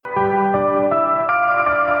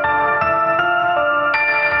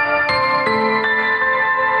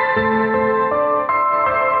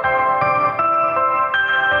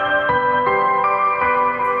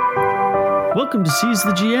Welcome to Seize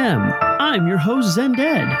the GM. I'm your host, Zended.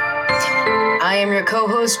 I am your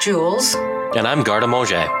co-host, Jules. And I'm Garda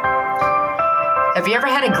Moje. Have you ever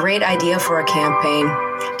had a great idea for a campaign?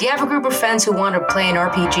 Do you have a group of friends who want to play an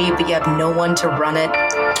RPG, but you have no one to run it?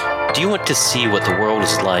 Do you want to see what the world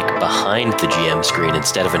is like behind the GM screen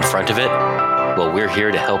instead of in front of it? Well, we're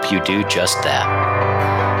here to help you do just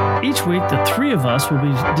that. Each week, the three of us will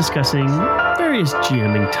be discussing various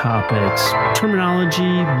GMing topics, terminology,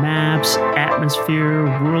 maps, atmosphere,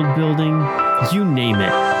 world building, you name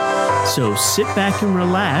it. So sit back and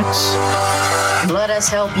relax. Let us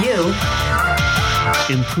help you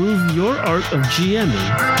improve your art of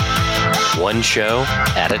GMing. One show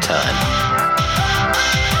at a time.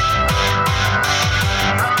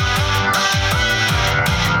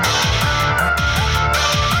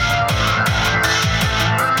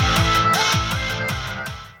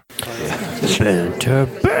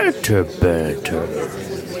 Banter.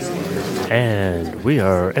 And we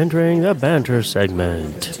are entering the banter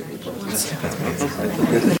segment.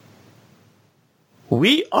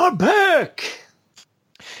 We are back!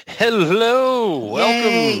 Hello!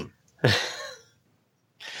 Welcome!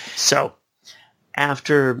 So,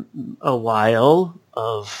 after a while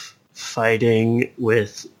of fighting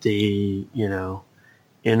with the,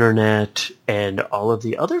 internet and all of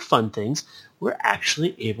the other fun things, we're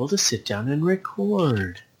actually able to sit down and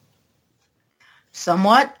record.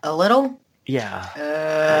 Somewhat? A little?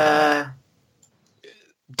 Yeah.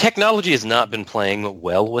 Technology has not been playing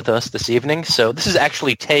well with us this evening, so this is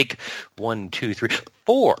actually take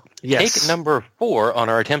 4. Yes. Take number 4 on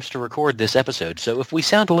our attempts to record this episode. So if we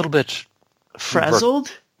sound a little bit...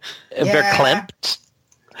 frazzled? Verklempt?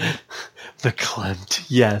 Verklempt,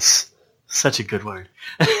 yes. Such a good word.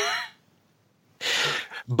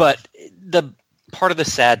 But the part of the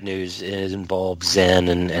sad news involves Zen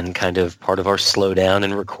and kind of part of our slowdown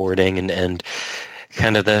in recording and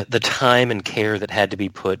kind of the time and care that had to be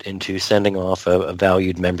put into sending off a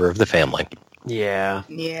valued member of the family. Yeah.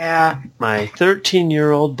 Yeah. My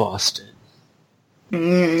 13-year-old Boston.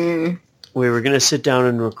 We were going to sit down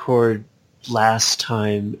and record last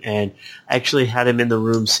time, and I actually had him in the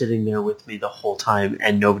room sitting there with me the whole time,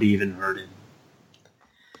 and nobody even heard him.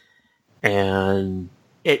 And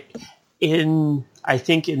I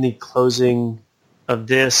think in the closing of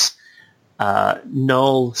this,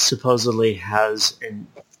 Null supposedly has an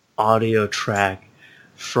audio track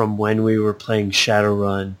from when we were playing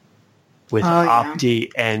Shadowrun with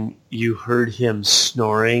Opti, and you heard him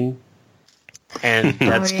snoring, and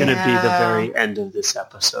that's going to be the very end of this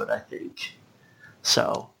episode, I think.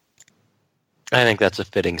 So, I think that's a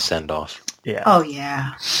fitting send-off. Yeah. Oh,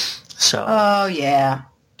 yeah. So. Oh, yeah.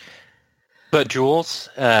 But Jules,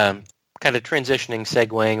 kind of transitioning,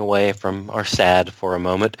 segueing away from our sad for a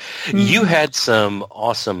moment, you had some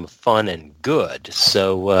awesome fun and good.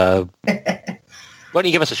 So why don't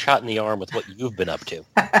you give us a shot in the arm with what you've been up to?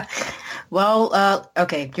 Well,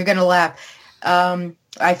 okay, you're going to laugh.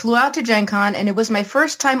 I flew out to Gen Con, and it was my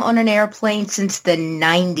first time on an airplane since the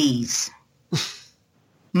 90s.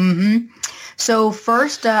 So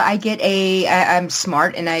first, I'm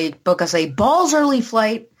smart, and I book us a balls early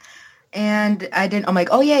flight. And I'm like,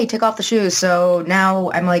 oh, yay, take off the shoes. So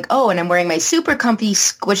now I'm like, and I'm wearing my super comfy,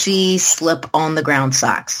 squishy, slip-on-the-ground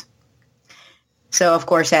socks. So, of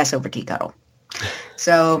course, ass over tea cuddle.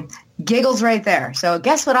 So, giggles right there. So,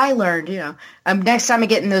 guess what I learned, next time I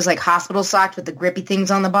get in those, hospital socks with the grippy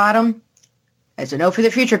things on the bottom, that's a no for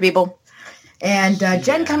the future, people. And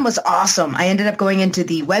Gen Con was awesome. I ended up going into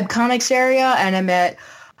the webcomics area, and I met...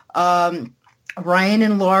 Ryan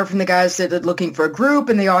and Laura from the guys that are looking for a group,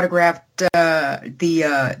 and they autographed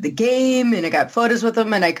the game, and I got photos with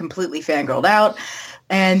them, and I completely fangirled out.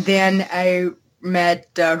 And then I met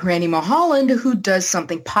Randy Mulholland, who does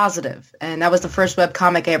something positive, and that was the first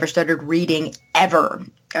webcomic I ever started reading ever.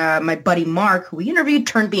 My buddy Mark, who we interviewed,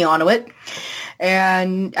 turned me onto it,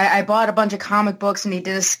 and I bought a bunch of comic books, and he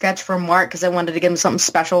did a sketch for Mark because I wanted to give him something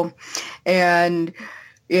special, and...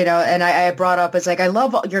 and I brought up, it's I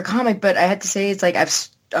love your comic, but I had to say, it's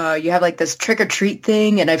you have this trick-or-treat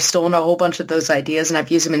thing, and I've stolen a whole bunch of those ideas, and I've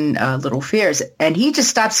used them in Little Fears. And he just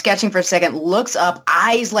stops sketching for a second, looks up,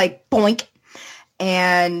 eyes boink,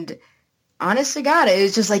 and honest to God, it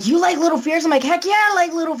was just you like Little Fears? I'm like, heck yeah, I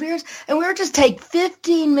like Little Fears. And we were just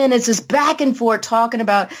 15 minutes just back and forth talking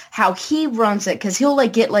about how he runs it, because he'll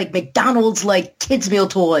get McDonald's kids meal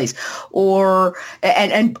toys or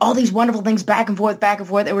and all these wonderful things back and forth,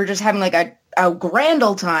 and we're just having a grand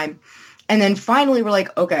old time. And then finally we're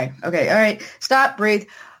okay, all right, stop, breathe.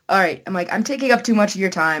 All right, I'm I'm taking up too much of your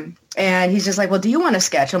time. And he's just well, do you want to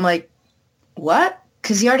sketch? I'm like, what?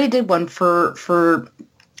 Because he already did one for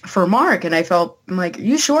for Mark, and I'm like, are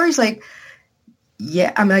you sure? He's like,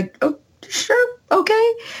 yeah. I'm like, oh, sure,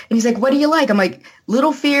 okay. And he's like, what do you like? I'm like,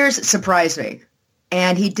 Little Fears surprised me.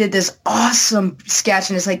 And he did this awesome sketch,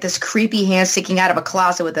 and it's like this creepy hand sticking out of a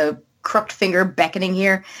closet with a crooked finger beckoning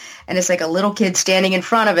here, and it's like a little kid standing in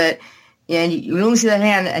front of it, and you only see that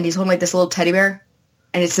hand, and he's holding like this little teddy bear,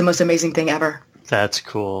 and it's the most amazing thing ever. That's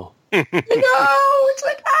cool. It's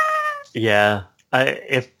like, ah! Yeah,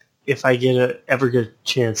 if I ever get a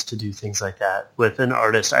chance to do things like that with an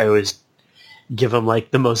artist, I always give them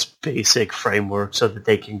like the most basic framework so that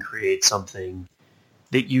they can create something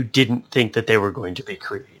that you didn't think that they were going to be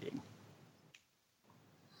creating.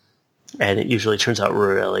 And it usually turns out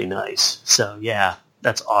really nice. So yeah,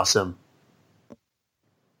 that's awesome.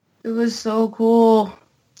 It was so cool.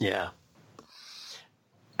 Yeah.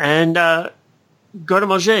 And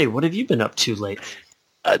Garde-Manger, what have you been up to lately?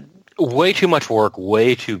 Way too much work,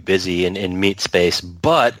 way too busy in meat space.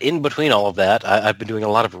 But in between all of that, I've been doing a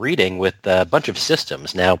lot of reading with a bunch of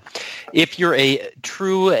systems. Now, if you're a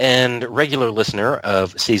true and regular listener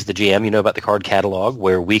of Seize the GM, you know about the card catalog,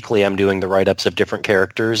 where weekly I'm doing the write-ups of different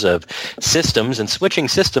characters of systems and switching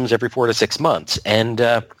systems every 4 to 6 months. And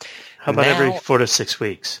how about every 4 to 6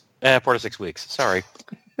 weeks? 4 to 6 weeks. Sorry.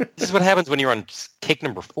 This is what happens when you're on take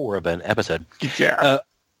number 4 of an episode. Yeah.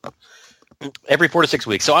 Every 4 to 6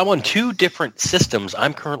 weeks. So I'm on 2 different systems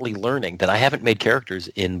I'm currently learning that I haven't made characters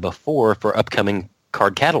in before for upcoming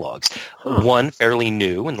card catalogs. Huh. One fairly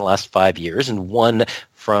new in the last 5 years, and one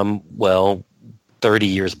from, 30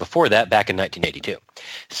 years before that, back in 1982.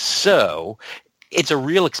 So it's a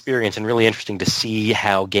real experience and really interesting to see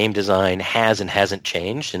how game design has and hasn't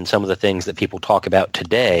changed, and some of the things that people talk about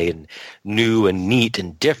today, and new and neat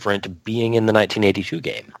and different being in the 1982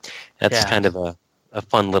 game. That's kind of a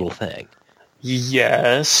fun little thing.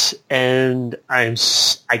 Yes, and I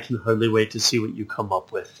can hardly wait to see what you come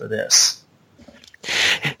up with for this.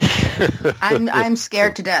 I'm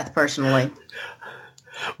scared to death, personally.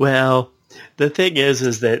 Well, the thing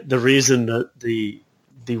is that the reason that the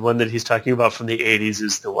one that he's talking about from the 80s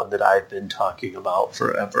is the one that I've been talking about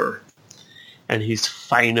forever. And he's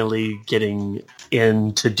finally getting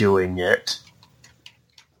into doing it.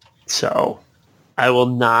 So, I will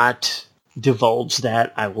not divulge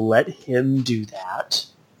that. I will let him do that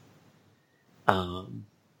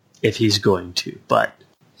if he's going to, but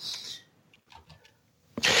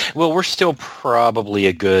we're still probably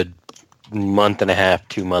a good month and a half,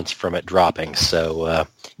 2 months from it dropping, so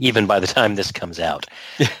even by the time this comes out.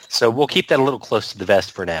 So we'll keep that a little close to the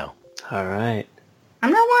vest for now. All right.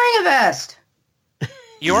 I'm not wearing a vest.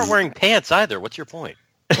 You aren't wearing pants either. What's your point?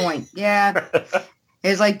 Yeah.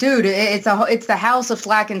 It's like, dude, it's the house of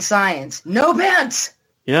slack in science. No pants.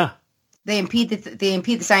 Yeah. They impede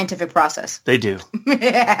the scientific process. They do.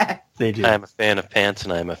 Yeah. They do. I'm a fan of pants,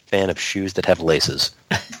 and I'm a fan of shoes that have laces.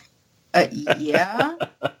 Yeah.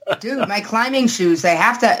 Dude, my climbing shoes, they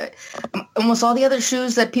have to... Almost all the other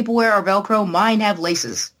shoes that people wear are Velcro. Mine have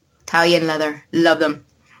laces. Italian leather. Love them.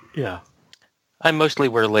 Yeah. I mostly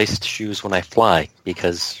wear laced shoes when I fly,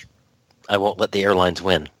 because I won't let the airlines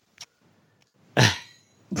win.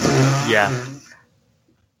 Yeah.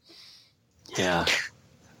 Yeah.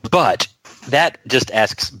 But that just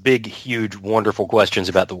asks big, huge, wonderful questions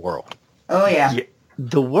about the world. Oh, yeah.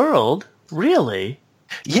 The world? Really?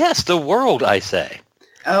 Yes, the world, I say.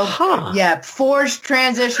 Oh, yeah. Forced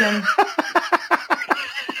transition.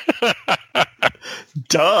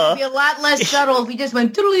 Duh. It'd be a lot less subtle if we just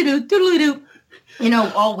went doodly-doo, doodly-doo. You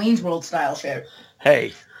know, all Wayne's World style shit.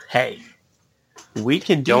 Hey. We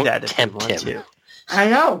can do Don't that if we tempt want him. to. I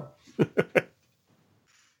know.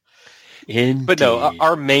 Indeed. But no,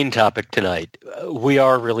 our main topic tonight, we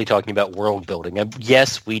are really talking about world building.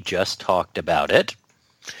 Yes, we just talked about it,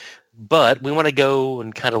 but we want to go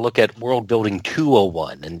and kind of look at World Building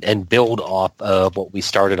 201 and build off of what we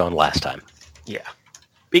started on last time. Yeah.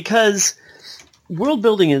 Because world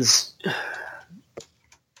building is...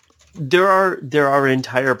 There are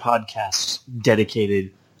entire podcasts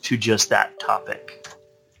dedicated to just that topic.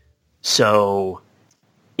 So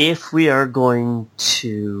if we are going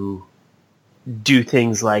to do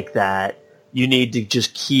things like that, you need to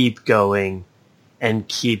just keep going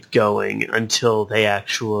until they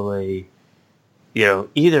actually,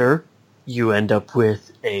 either you end up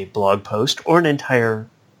with a blog post or an entire,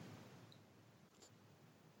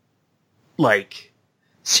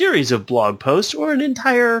 series of blog posts or an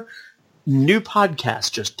entire new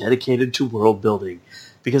podcast just dedicated to world building,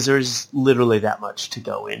 because there's literally that much to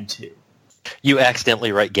go into. You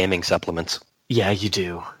accidentally write gaming supplements. Yeah, you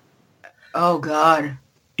do. Oh, God.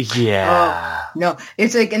 Yeah. Oh, no.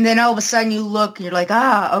 It's like, and then all of a sudden you look, and you're like,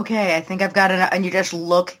 okay, I think I've got it. And you just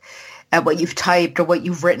look at what you've typed or what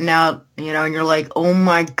you've written out, and you're like, oh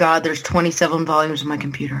my God, there's 27 volumes on my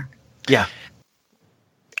computer. Yeah.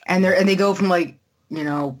 And they go from like,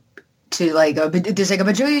 to like, there's like a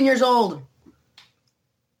bajillion years old.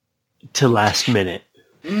 To last minute.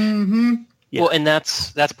 Mm-hmm. Yeah. Well, and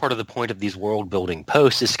that's part of the point of these world building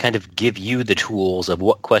posts is to kind of give you the tools of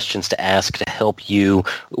what questions to ask to help you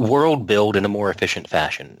world build in a more efficient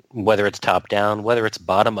fashion, whether it's top down, whether it's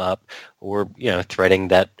bottom up, or threading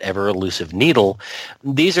that ever elusive needle.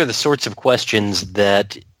 These are the sorts of questions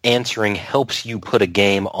that answering helps you put a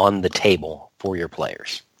game on the table for your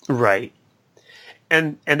players. Right.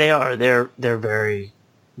 And they're very,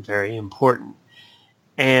 very important.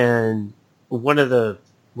 And one of the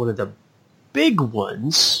big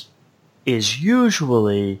ones is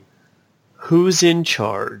usually who's in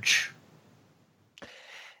charge.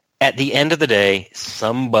 At the end of the day,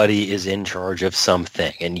 somebody is in charge of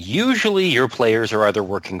something, and usually your players are either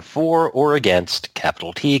working for or against,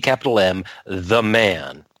 capital T, capital M, the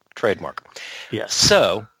man, trademark. Yes.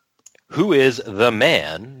 So, who is the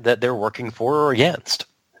man that they're working for or against?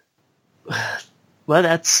 Well,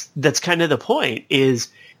 that's kind of the point, is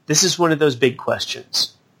this is one of those big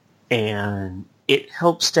questions. And it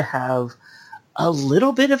helps to have a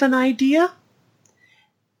little bit of an idea.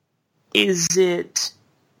 Is it,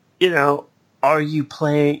 are you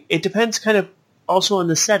playing? It depends kind of also on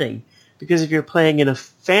the setting. Because if you're playing in a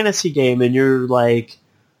fantasy game and you're like,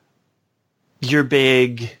 your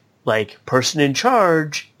big person in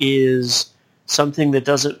charge is something that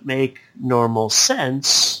doesn't make normal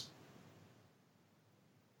sense,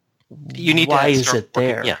 you need why to is it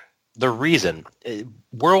there? Yeah. The reason,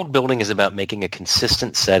 world building is about making a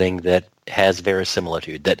consistent setting that has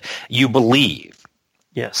verisimilitude, that you believe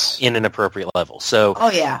Yes. in an appropriate level. So, Oh,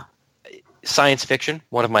 yeah. Science fiction,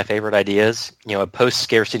 one of my favorite ideas, a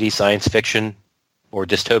post-scarcity science fiction or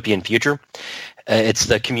dystopian future. It's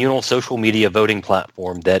the communal social media voting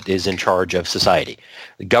platform that is in charge of society.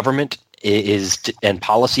 The government and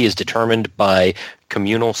policy is determined by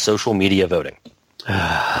communal social media voting.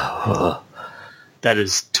 That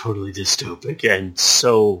is totally dystopic and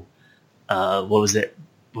so. What was it?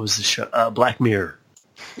 What was the show? Black Mirror.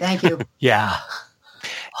 Thank you. Yeah.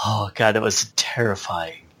 Oh God, that was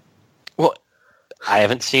terrifying. Well, I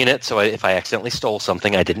haven't seen it, so if I accidentally stole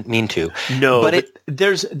something, I didn't mean to. No, but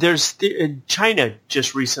there's China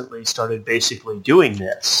just recently started basically doing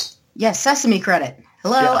this. Yes, Sesame credit.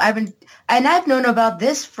 Hello, Yeah. I've known about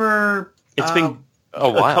this for It's been a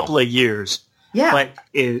while. couple of years. Yeah. But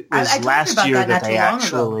it was I talked last about year that that not they too long ago.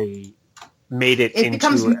 actually made it It into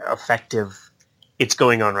becomes- effective. It's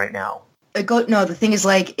going on right now. No, the thing is,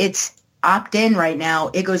 it's opt-in right now.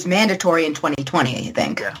 It goes mandatory in 2020, I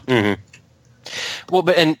think. Yeah. Mm-hmm. Well,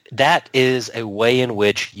 and that is a way in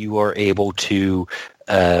which you are able to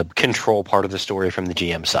control part of the story from the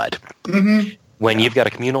GM side. Mm-hmm. When you've got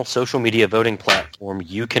a communal social media voting platform,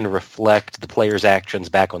 you can reflect the players' actions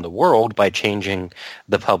back on the world by changing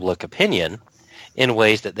the public opinion in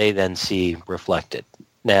ways that they then see reflected.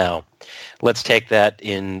 Now, let's take that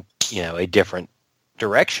in a different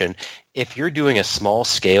direction. If you're doing a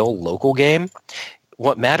small-scale local game,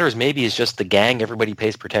 what matters maybe is just the gang everybody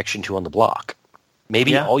pays protection to on the block.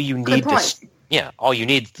 Maybe all you need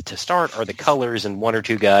to start are the colors and one or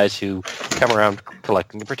two guys who come around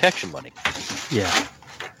collecting the protection money. Yeah.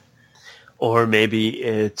 Or maybe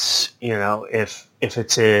it's, if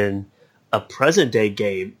it's in a present day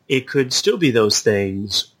game, it could still be those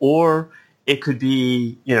things. Or it could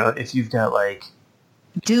be, if you've got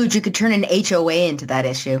Dude, you could turn an HOA into that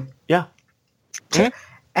issue. Yeah. Mm-hmm.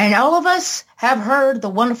 And all of us have heard the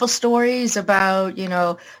wonderful stories about,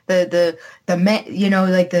 the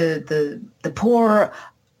poor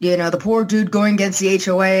dude going against the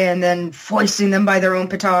HOA and then foisting them by their own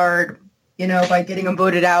petard, by getting them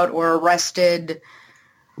voted out or arrested.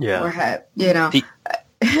 Yeah. Or,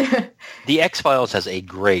 The X-Files has a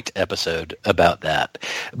great episode about that.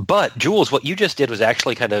 But, Jules, what you just did was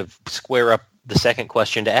actually kind of square up the second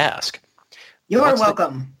question to ask. You're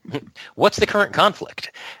welcome. What's the current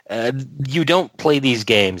conflict? You don't play these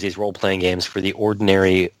games, these role-playing games, for the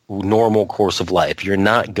ordinary, normal course of life. You're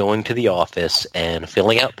not going to the office and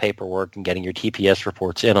filling out paperwork and getting your TPS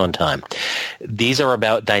reports in on time. These are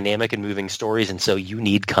about dynamic and moving stories, and so you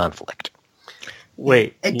need conflict.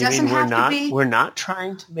 Wait, it doesn't have to be. We're not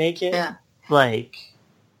trying to make it Yeah. what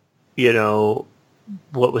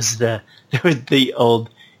was the old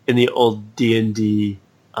D&D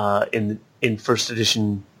in first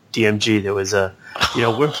edition DMG there was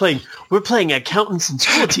we're playing accountants and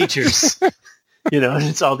school teachers. And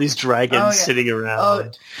it's all these dragons sitting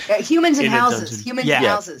around. Humans in houses. dungeon. Humans in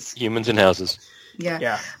houses. Humans in houses.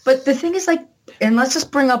 Yeah. But the thing is, and let's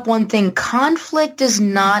just bring up one thing. Conflict does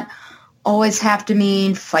not always have to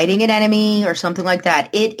mean fighting an enemy or something like that.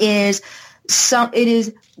 It is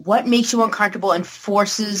what makes you uncomfortable and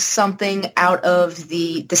forces something out of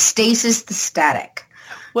the stasis, the static.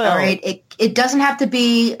 Well, all right. It doesn't have to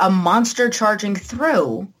be a monster charging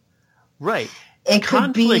through. Right. It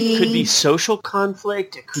could be social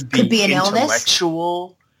conflict. It could be an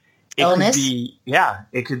intellectual illness.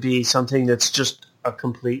 It could be something that's just a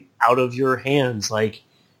complete out of your hands, like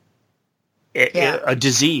a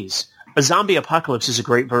disease. A zombie apocalypse is a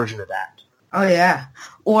great version of that. Oh yeah.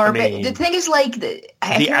 Or the thing is, the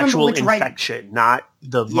actual infection, not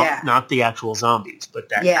the actual zombies, but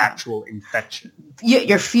that actual infection.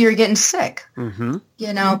 Your fear getting sick.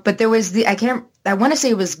 Mm-hmm. But there was I want to say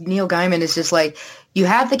it was Neil Gaiman. Is just you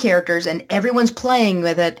have the characters and everyone's playing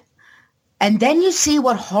with it, and then you see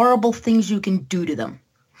what horrible things you can do to them.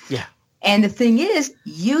 Yeah. And the thing is,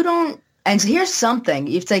 you don't. And so here's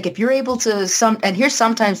something. It's if you're able to and here's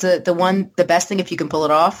sometimes the best thing if you can pull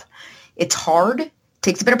it off. It's hard,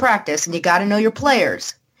 takes a bit of practice, and you got to know your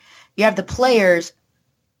players. You have the players.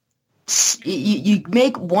 You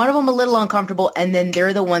make one of them a little uncomfortable, and then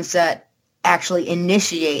they're the ones that actually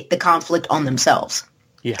initiate the conflict on themselves.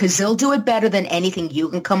 Yeah. Because they'll do it better than anything you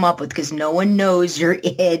can come up with, because no one knows your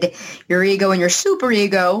id, your ego, and your super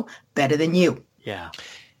ego better than you. Yeah.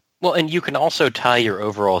 Well, and you can also tie your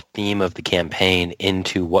overall theme of the campaign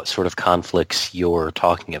into what sort of conflicts you're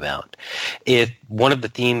talking about. If one of the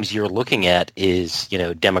themes you're looking at is,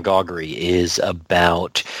 demagoguery, is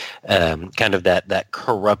about kind of that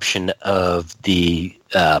corruption of the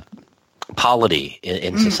polity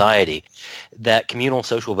in society, that communal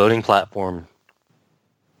social voting platform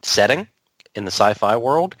setting in the sci-fi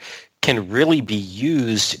world can really be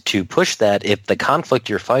used to push that if the conflict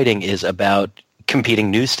you're fighting is about competing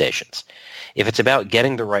news stations. If it's about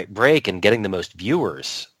getting the right break and getting the most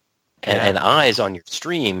viewers and eyes on your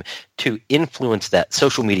stream to influence that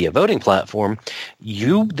social media voting platform,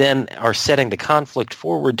 you then are setting the conflict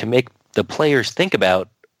forward to make the players think about,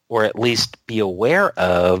 or at least be aware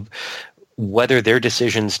of, whether their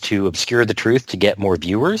decisions to obscure the truth to get more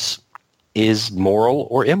viewers is moral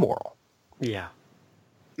or immoral. Yeah.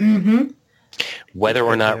 Mm-hmm. Whether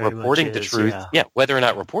or not reporting the truth, whether or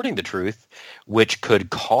not reporting the truth, which could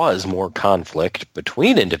cause more conflict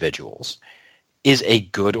between individuals, is a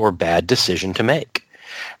good or bad decision to make.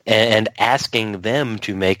 And asking them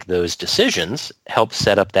to make those decisions helps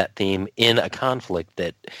set up that theme in a conflict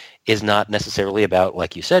that is not necessarily about,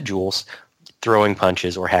 like you said, Jules, throwing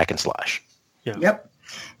punches or hack and slash. Yeah. Yep.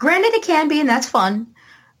 Granted, it can be, and that's fun.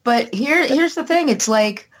 But here's the thing. It's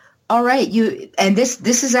all right,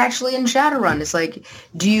 this is actually in Shadowrun. It's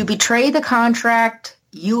do you betray the contract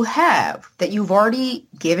you have that you've already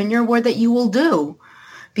given your word that you will do,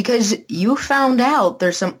 because you found out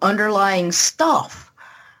there's some underlying stuff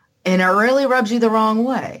and it really rubs you the wrong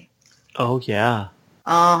way? Oh yeah.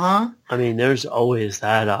 Uh-huh. I mean, there's always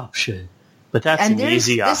that option, but that's an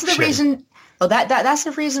easy option. This is the reason. Well, that's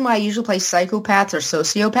the reason why I usually play psychopaths or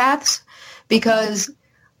sociopaths, because.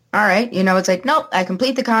 All right, it's nope, I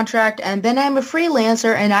complete the contract, and then I'm a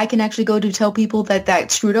freelancer, and I can actually go to tell people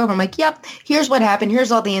that screwed over. I'm yep, here's what happened.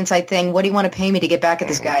 Here's all the inside thing. What do you want to pay me to get back at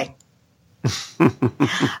this guy?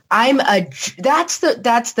 That's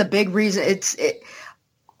the big reason.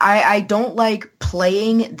 I don't like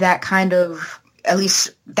playing that kind of, at least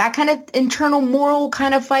that kind of internal moral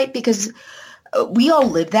kind of fight, because we all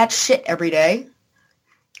live that shit every day.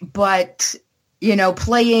 But,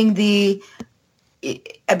 playing the...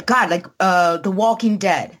 God, The Walking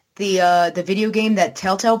Dead, the video game that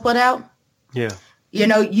Telltale put out. Yeah.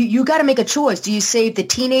 You got to make a choice. Do you save the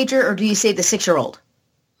teenager or do you save the 6-year-old?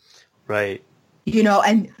 Right.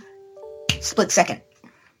 And split second.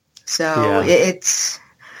 So it's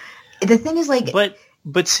the thing is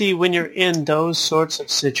But see, when you're in those sorts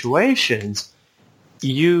of situations,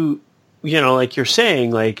 you like you're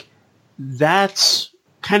saying, that's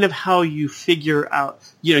kind of how you figure out,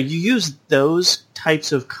 you use those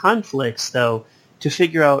types of conflicts, though, to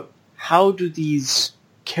figure out how do these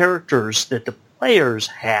characters that the players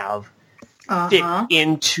have fit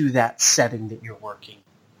into that setting that you're working.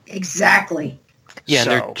 Exactly. Yeah,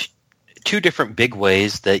 and there are two different big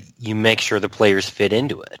ways that you make sure the players fit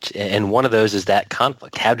into it. And one of those is that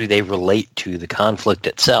conflict. How do they relate to the conflict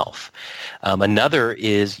itself? Another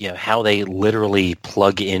is, how they literally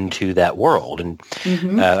plug into that world. And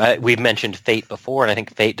we've mentioned Fate before, and I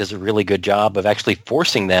think Fate does a really good job of actually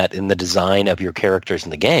forcing that in the design of your characters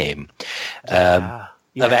in the game.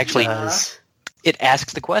 it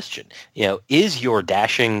asks the question, is your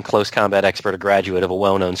dashing close combat expert a graduate of a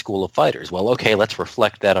well-known school of fighters? Well, okay, let's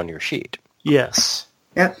reflect that on your sheet. Yes.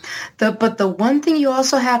 Yep. But the one thing you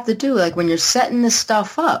also have to do, like when you're setting this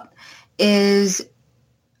stuff up, is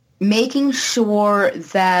making sure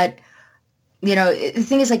that, the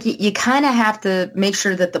thing is like you kind of have to make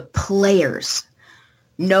sure that the players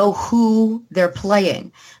know who they're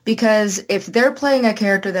playing. Because if they're playing a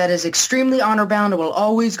character that is extremely honor bound and will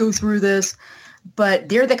always go through this, but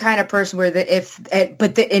they're the kind of person where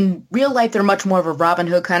in real life they're much more of a Robin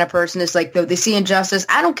Hood kind of person. It's like, though they see injustice,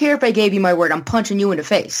 I don't care if I gave you my word, I'm punching you in the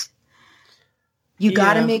face. You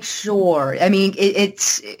got to make sure. I mean,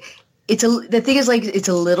 the thing is like it's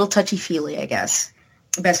a little touchy feely, I guess.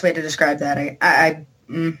 The best way to describe that.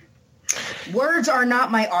 Words are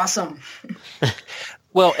not my awesome.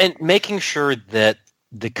 Well, and making sure that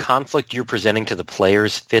the conflict you're presenting to the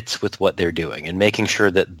players fits with what they're doing, and making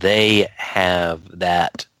sure that they have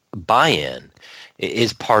that buy-in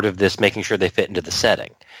is part of this, making sure they fit into the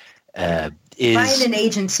setting. Buy-in and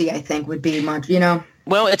agency, I think, would be much,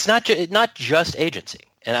 Well, it's not just agency.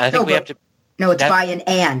 And I think we have to... No, it's buy-in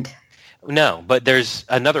and. No, but there's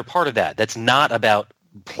another part of that that's not about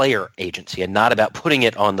player agency and not about putting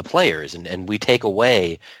it on the players. And we take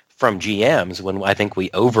away from GMs when I think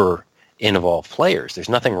we over-involve players. There's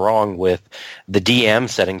nothing wrong with the DM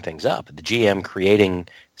setting things up, the GM creating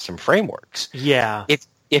some frameworks. Yeah.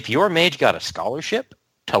 If your mage got a scholarship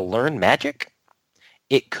to learn magic,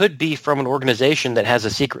 it could be from an organization that has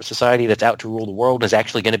a secret society that's out to rule the world and is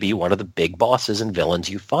actually going to be one of the big bosses and villains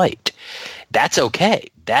you fight. That's okay.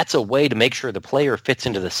 That's a way to make sure the player fits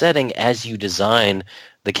into the setting as you design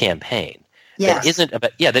the campaign. Yes.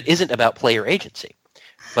 That isn't about player agency,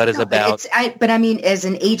 but is about... But I mean, as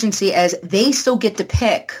an agency, as they still get to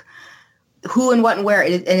pick who and what and where,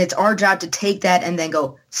 and it's our job to take that and then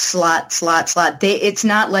go slot. It's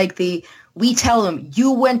not like we tell them,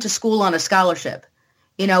 you went to school on a scholarship.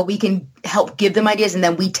 We can help give them ideas and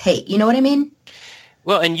then we take. You know what I mean?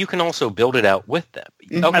 Well, and you can also build it out with them.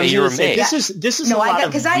 Okay, you're a mage. This is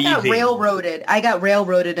because I got railroaded. I got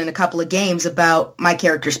railroaded in a couple of games about my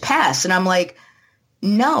character's past, and I'm like,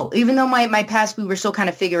 no. Even though my past, we were still kind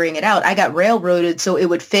of figuring it out. I got railroaded so it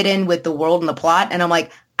would fit in with the world and the plot, and I'm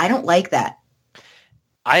like, I don't like that.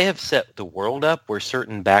 I have set the world up where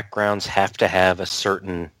certain backgrounds have to have a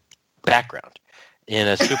certain background in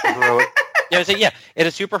a superheroic. In a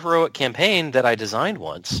superheroic campaign that I designed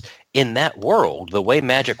once, in that world, the way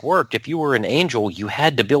magic worked, if you were an angel, you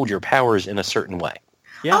had to build your powers in a certain way.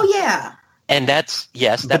 Yeah. Oh, yeah. And that's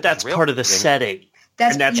part of the setting.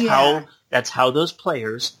 That's how those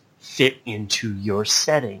players fit into your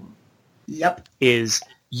setting. Yep. Is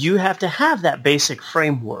you have to have that basic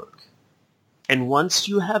framework. And once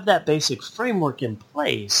you have that basic framework in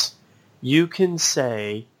place, you can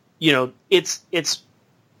say, it's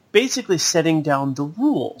basically setting down the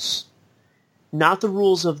rules, not the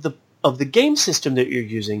rules of the game system that you're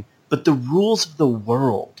using, but the rules of the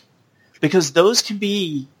world, because those can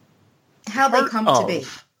be how they come to be.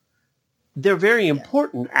 They're very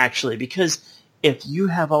important, actually, because if you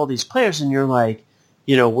have all these players and you're like,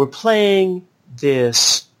 we're playing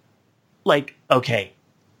this, like, okay,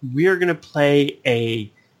 we're going to play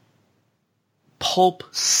a pulp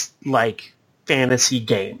like fantasy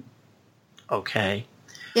game, okay.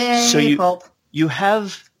 Yay, so pulp. You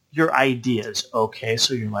have your ideas, okay?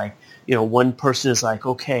 So you're like, one person is like,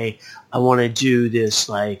 okay, I want to do this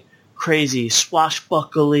like crazy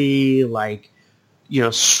swashbuckly, like,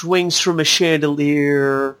 swings from a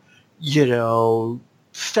chandelier,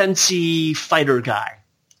 fancy fighter guy.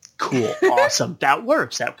 Cool, awesome. That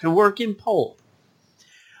works. That can work in pulp.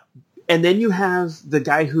 And then you have the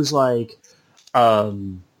guy who's like,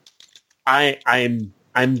 I'm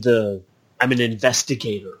an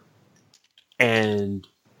investigator, and,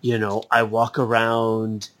 I walk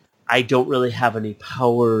around, I don't really have any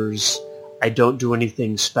powers, I don't do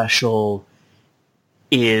anything special,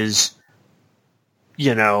 and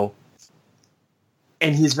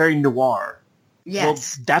he's very noir. Yes. Well,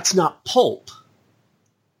 that's not pulp.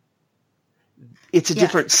 It's a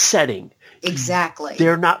different setting. Exactly.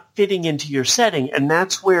 They're not fitting into your setting, and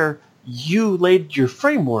that's where you laid your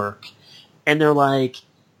framework, and they're like,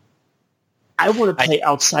 I want to play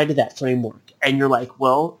outside of that framework. And you're like,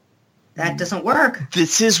 well, that doesn't work.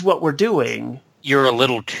 This is what we're doing. You're a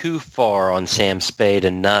little too far on Sam Spade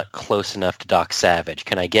and not close enough to Doc Savage.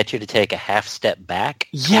 Can I get you to take a half step back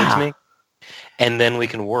towards me? And then we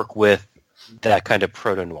can work with that kind of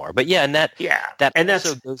proto-noir. But that's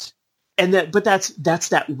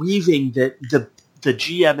that weaving that the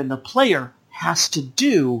GM and the player has to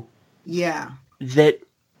do. Yeah. That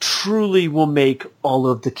truly will make all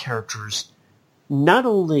of the characters not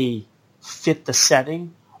only fit the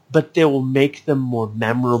setting, but they will make them more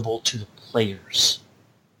memorable to the players.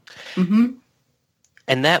 Mm-hmm.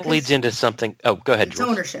 And that leads into something. Oh, go ahead, It's Jules.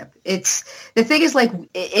 ownership. It's the thing is like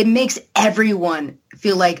it makes everyone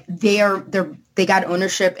feel like they got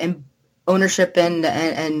ownership and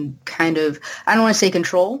kind of, I don't want to say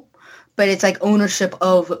control, but it's like ownership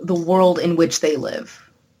of the world in which they live.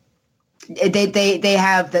 They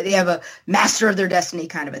have a master of their destiny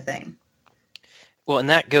kind of a thing. Well, and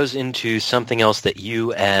that goes into something else that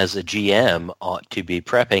you as a GM ought to be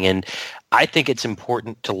prepping. And I think it's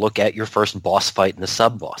important to look at your first boss fight and the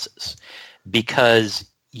sub-bosses, because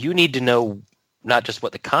you need to know not just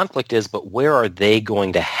what the conflict is, but where are they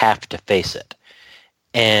going to have to face it.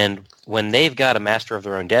 And when they've got a master of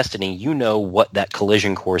their own destiny, you know what that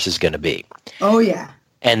collision course is going to be. Oh, yeah.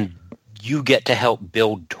 And you get to help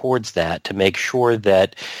build towards that to make sure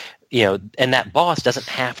that, and that boss doesn't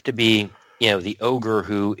have to be, the ogre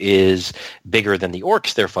who is bigger than the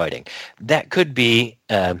orcs they're fighting. That could be,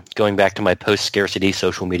 going back to my post-scarcity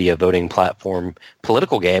social media voting platform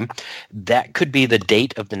political game, that could be the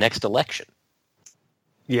date of the next election.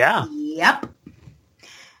 Yeah. Yep.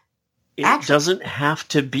 It doesn't have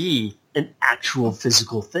to be an actual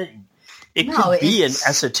physical thing. It could be an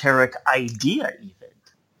esoteric idea even.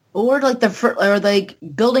 Or like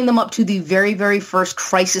building them up to the very, very first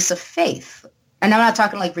crisis of faith. And I'm not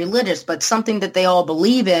talking like religious, but something that they all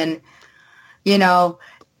believe in, but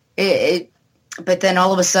then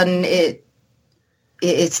all of a sudden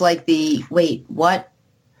it's like wait, what?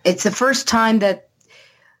 It's the first time that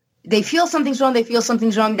they feel something's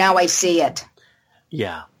wrong, now I see it.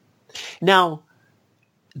 Yeah. Now,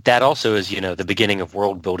 that also is, the beginning of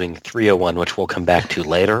Worldbuilding 301, which we'll come back to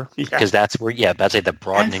later, because that's where, that's the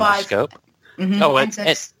broadening of scope. Mm-hmm. Oh,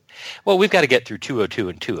 well, we've got to get through 202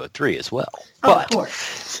 and 203 as well. Of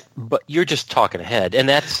course. But you're just talking ahead, and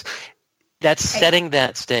that's setting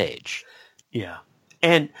that stage. Yeah.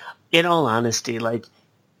 And in all honesty, like,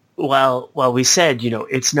 while we said,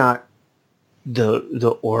 it's not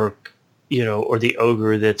the orc, or the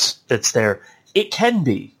ogre that's there, it can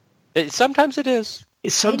be. Sometimes it is.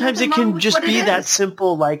 Sometimes it can just be that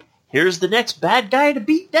simple, like, here's the next bad guy to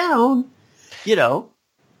beat down,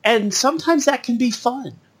 and sometimes that can be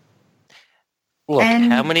fun. Look,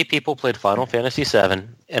 how many people played Final Fantasy VII,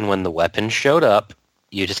 and when the weapons showed up,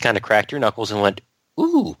 you just kind of cracked your knuckles and went,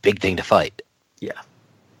 ooh, big thing to fight. Yeah.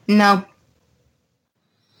 No.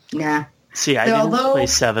 Nah. See, I didn't play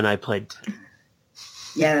 7, I played 10.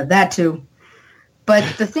 Yeah, that too.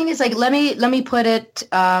 But the thing is, like, let me put it,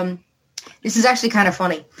 this is actually kind of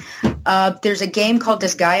funny. There's a game called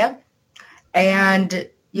Disgaea, and,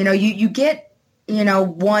 you get,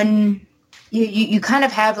 one... You kind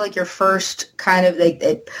of have like your first kind of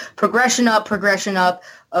like progression up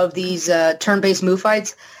of these turn-based move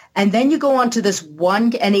fights, and then you go on to this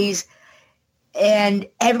one, and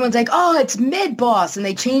everyone's like, oh, it's mid-boss, and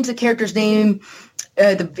they change the character's name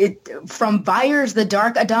from Byers the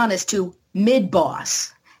Dark Adonis to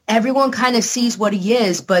mid-boss. Everyone kind of sees what he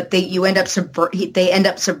is, but they end up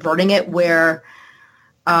subverting it where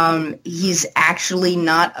he's actually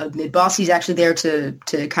not a mid-boss. He's actually there to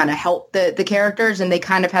kind of help the characters, and they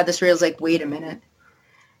kind of had this real like, wait a minute.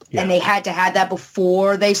 Yeah. And they had to have that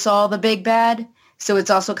before they saw the big bad. So it's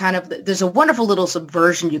also kind of, there's a wonderful little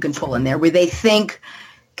subversion you can pull in there where they think,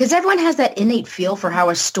 because everyone has that innate feel for how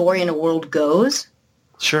a story in a world goes.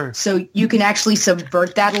 Sure. So you can actually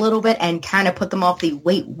subvert that a little bit and kind of put them off the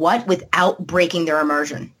wait, what, without breaking their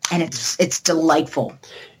immersion. And it's delightful.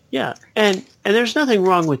 Yeah, and there's nothing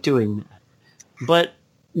wrong with doing that. But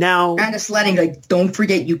now... And just letting, like, don't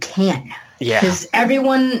forget you can. Yeah. Because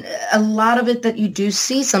a lot of it that you do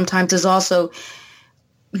see sometimes is also,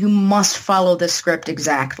 you must follow the script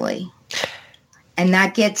exactly. And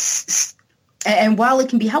that gets... And while it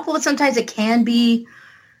can be helpful, sometimes it can be,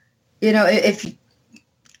 if...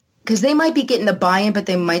 Because they might be getting the buy-in, but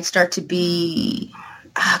they might start to be...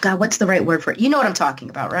 Oh, God, what's the right word for it? You know what I'm talking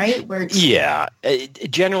about, right?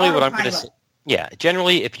 Generally, what I'm going to say... Yeah,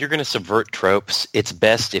 generally, if you're going to subvert tropes, it's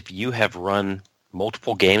best if you have run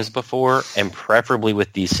multiple games before, and preferably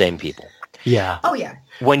with these same people. Yeah. Oh, yeah.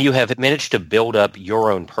 When you have managed to build up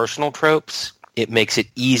your own personal tropes, it makes it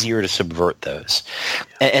easier to subvert those.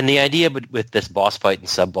 And the idea with this boss fight and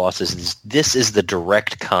sub-bosses is this is the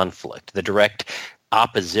direct conflict, the direct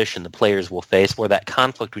opposition the players will face, where that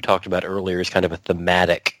conflict we talked about earlier is kind of a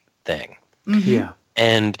thematic thing. Mm-hmm. Yeah.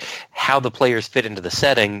 And how the players fit into the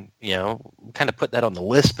setting, kind of put that on the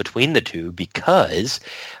list between the two, because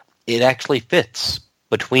it actually fits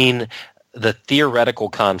between the theoretical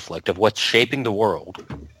conflict of what's shaping the world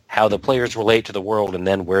how the players relate to the world, and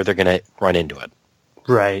then where they're going to run into it.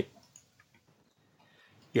 Right.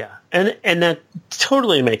 Yeah, and that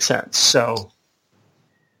totally makes sense. So,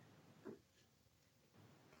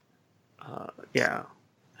 yeah,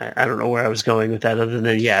 I don't know where I was going with that other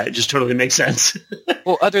than, yeah, it just totally makes sense.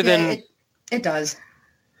 Well, it does.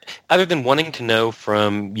 Other than wanting to know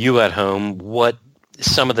from you at home what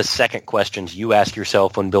some of the second questions you ask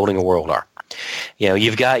yourself when building a world are. You know,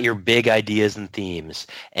 you've got your big ideas and themes,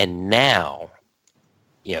 and now,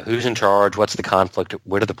 you know, who's in charge? What's the conflict?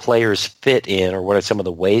 Where do the players fit in, or what are some of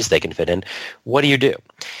the ways they can fit in? What do you do?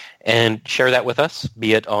 And share that with us,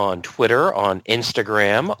 be it on Twitter, on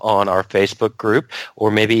Instagram, on our Facebook group,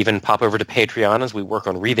 or maybe even pop over to Patreon as we work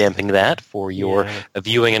on revamping that for your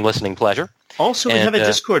viewing and listening pleasure. Also, we have a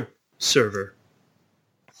Discord server.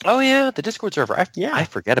 Oh, yeah, the Discord server. I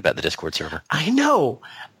forget about the Discord server. I know.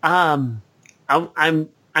 I'm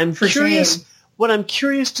curious. What I'm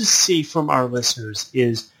curious to see from our listeners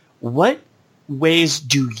is what ways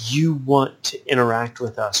do you want to interact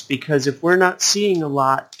with us? Because if we're not seeing a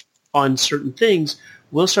lot on certain things,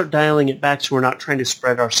 we'll start dialing it back so we're not trying to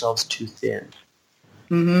spread ourselves too thin.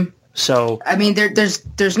 Mm-hmm. So, I mean,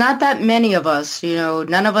 there's not that many of us. You know,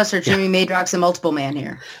 none of us are Jimmy Madrox and Multiple Man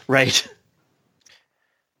here. Right.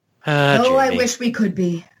 Oh, I wish we could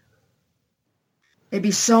be. It'd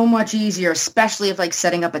be so much easier, especially if, like,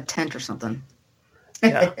 setting up a tent or something.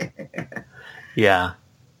 Yeah. Yeah.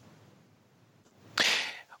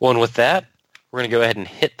 Well, and with that, we're going to go ahead and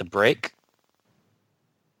hit the break.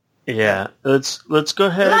 Yeah. Let's go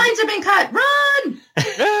ahead. The lines have been cut. Run!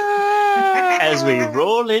 As we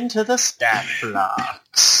roll into the stat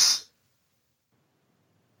blocks.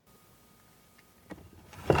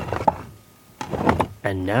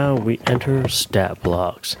 And now we enter Stat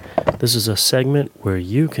Blocks. This is a segment where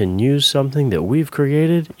you can use something that we've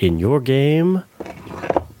created in your game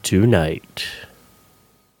tonight.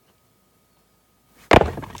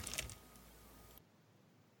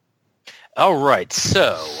 All right,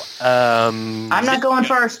 so... I'm not going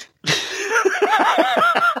first.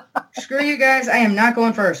 Screw you guys, I am not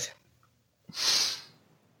going first.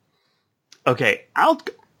 Okay,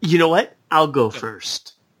 you know what? I'll go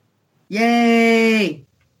first. Yay!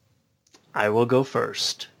 I will go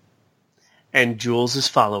first. And Jules is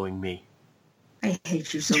following me. I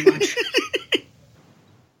hate you so much.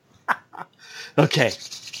 Okay.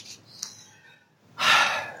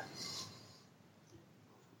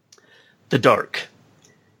 The dark.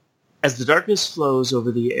 As the darkness flows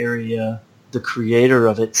over the area, the creator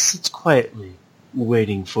of it sits quietly,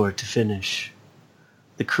 waiting for it to finish.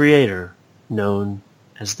 The creator, known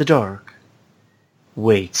as the dark,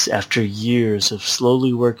 waits after years of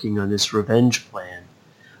slowly working on this revenge plan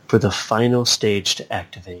for the final stage to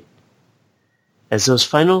activate. As those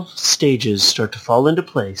final stages start to fall into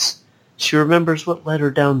place, she remembers what led her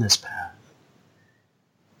down this path.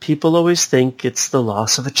 People always think it's the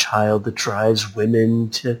loss of a child that drives women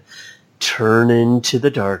to turn into the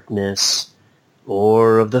darkness,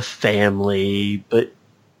 or of the family, but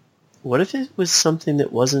what if it was something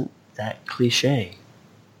that wasn't that cliche?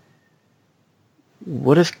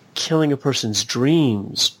 What if killing a person's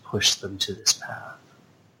dreams pushed them to this path?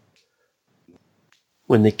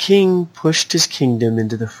 When the king pushed his kingdom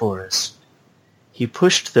into the forest, he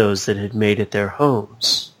pushed those that had made it their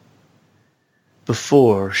homes.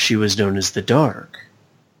 Before she was known as the Dark,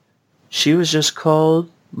 she was just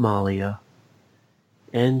called Malia,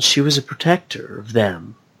 and she was a protector of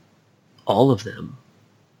them, all of them.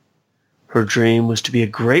 Her dream was to be a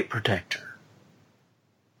great protector,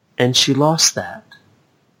 and she lost that.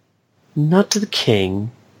 Not to the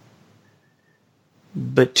king,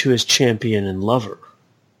 but to his champion and lover.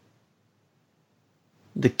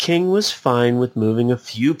 The king was fine with moving a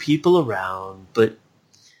few people around, but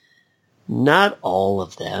not all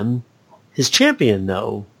of them. His champion,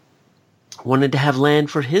 though, wanted to have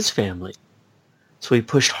land for his family, so he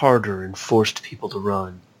pushed harder and forced people to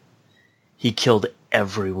run. He killed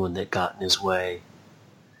everyone that got in his way.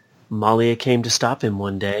 Malia came to stop him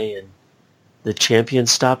one day, and the champion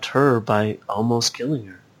stopped her by almost killing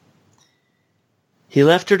her. He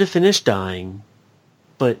left her to finish dying,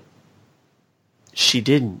 but she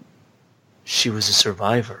didn't. She was a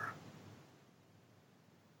survivor.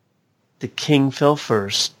 The king fell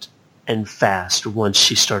first and fast once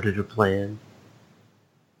she started her plan.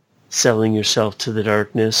 Selling herself to the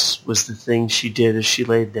darkness was the thing she did as she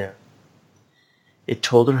laid there. It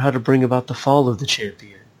told her how to bring about the fall of the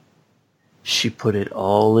champion. She put it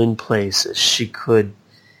all in place as she could.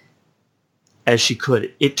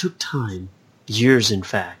 It took time, years in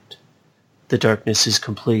fact. The darkness is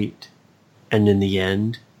complete, and in the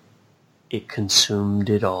end, it consumed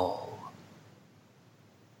it all.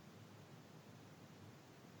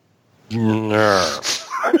 Nerf.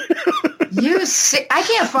 You sick. I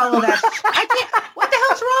can't follow that. I can't. What the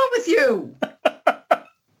hell's wrong with you?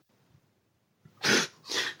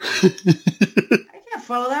 I can't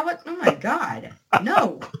follow that. What? Oh my God.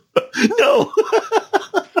 No. No.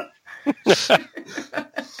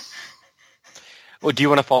 Well, do you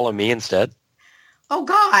want to follow me instead? Oh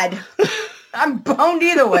God. I'm boned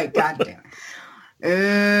either way. God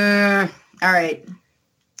damn. All right.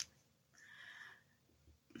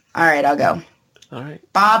 All right, I'll go. All right.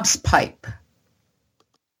 Bob's pipe.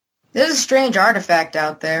 There's a strange artifact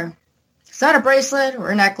out there. It's not a bracelet or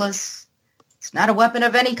a necklace. It's not a weapon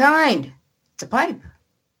of any kind. It's a pipe.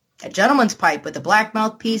 A gentleman's pipe with a black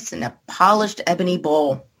mouthpiece and a polished ebony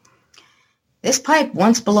bowl. This pipe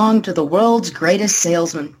once belonged to the world's greatest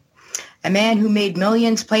salesman, a man who made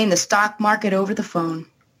millions playing the stock market over the phone.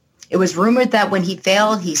 It was rumored that when he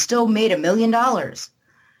failed, he still made $1 million.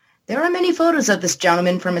 There are many photos of this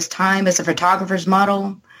gentleman from his time as a photographer's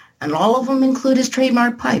model, and all of them include his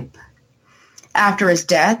trademark pipe. After his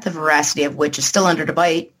death, the veracity of which is still under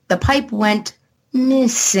debate, the pipe went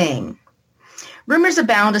missing. Rumors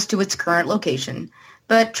abound as to its current location,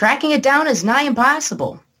 but tracking it down is nigh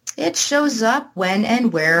impossible. It shows up when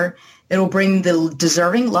and where it will bring the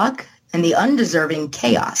deserving luck and the undeserving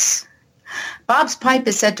chaos. Bob's pipe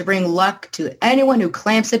is said to bring luck to anyone who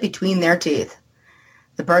clamps it between their teeth.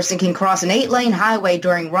 The person can cross an 8-lane highway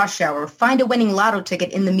during rush hour, find a winning lotto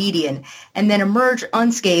ticket in the median, and then emerge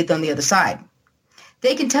unscathed on the other side.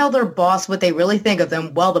 They can tell their boss what they really think of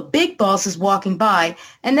them while the big boss is walking by,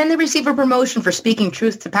 and then they receive a promotion for speaking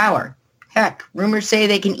truth to power. Heck, rumors say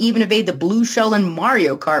they can even evade the blue shell in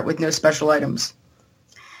Mario Kart with no special items.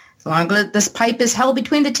 As long as this pipe is held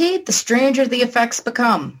between the teeth, the stranger the effects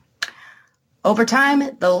become. Over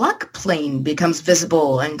time, the luck plane becomes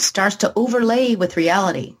visible and starts to overlay with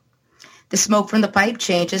reality. The smoke from the pipe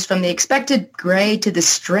changes from the expected gray to the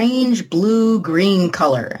strange blue-green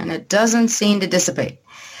color, and it doesn't seem to dissipate.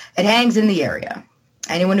 It hangs in the area.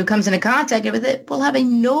 Anyone who comes into contact with it will have a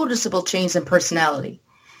noticeable change in personality.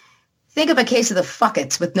 Think of a case of the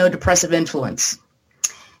fuckets with no depressive influence.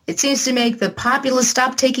 It seems to make the populace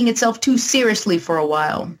stop taking itself too seriously for a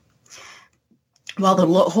while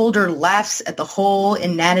the holder laughs at the whole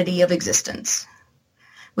inanity of existence.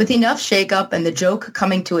 With enough shake-up and the joke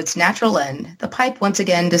coming to its natural end, the pipe once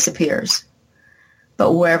again disappears.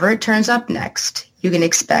 But wherever it turns up next, you can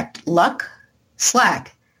expect luck,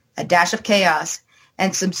 slack, a dash of chaos,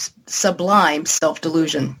 and some sublime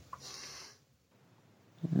self-delusion.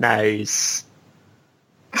 Nice.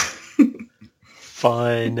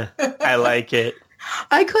 Fun. I like it.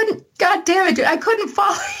 God damn it, dude, I couldn't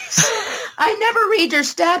follow you. I never read your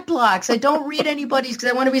stat blocks. I don't read anybody's because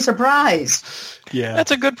I want to be surprised. Yeah.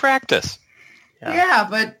 That's a good practice. Yeah,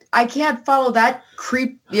 but I can't follow that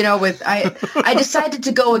creep, I decided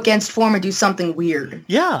to go against form and do something weird.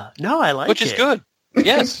 Yeah, no, I like it. Which is good.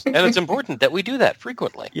 Yes, and it's important that we do that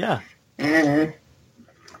frequently. Yeah.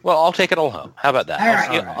 Well, I'll take it all home. How about that? All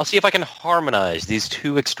right. I'll see if I can harmonize these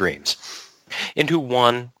two extremes into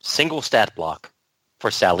one single stat block for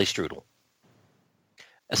Sally Strudel.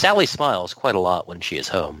 Sally smiles quite a lot when she is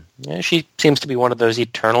home. She seems to be one of those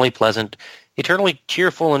eternally pleasant, eternally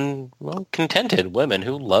cheerful, and, contented women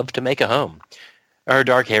who love to make a home. Her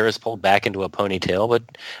dark hair is pulled back into a ponytail,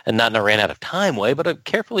 and not in a ran-out-of-time way, but a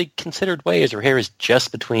carefully considered way, as her hair is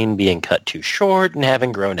just between being cut too short and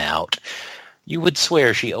having grown out. You would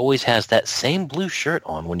swear she always has that same blue shirt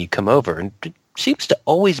on when you come over, and it seems to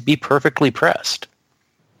always be perfectly pressed.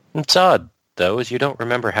 It's odd, though, as you don't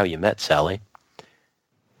remember how you met Sally.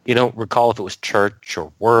 You don't recall if it was church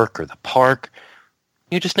or work or the park.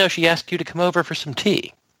 You just know she asked you to come over for some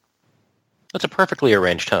tea. It's a perfectly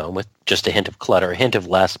arranged home with just a hint of clutter, a hint of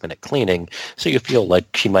last-minute cleaning, so you feel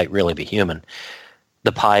like she might really be human.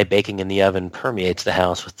 The pie baking in the oven permeates the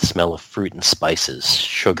house with the smell of fruit and spices,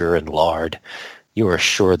 sugar and lard. You are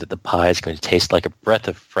sure that the pie is going to taste like a breath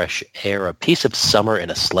of fresh air, a piece of summer, and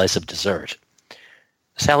a slice of dessert.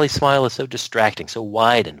 Sally's smile is so distracting, so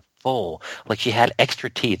wide and full, like she had extra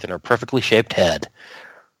teeth in her perfectly shaped head.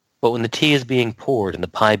 But when the tea is being poured and the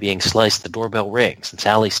pie being sliced, the doorbell rings, and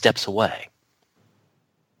Sally steps away.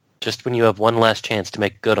 Just when you have one last chance to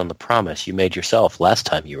make good on the promise you made yourself last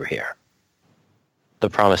time you were here.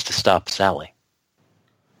 The promise to stop Sally.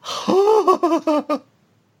 I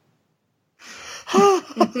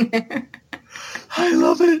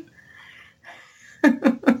love it.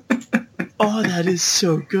 Oh, that is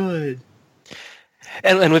so good.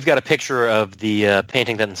 And we've got a picture of the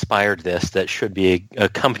painting that inspired this that should be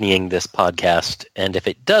accompanying this podcast. And if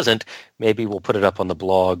it doesn't, maybe we'll put it up on the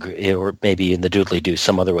blog or maybe in the doodly-doo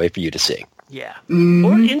some other way for you to see. Yeah.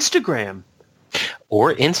 Or Instagram.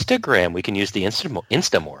 Or Instagram. We can use the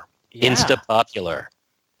Instamore. Yeah. Insta-popular.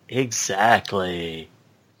 Exactly.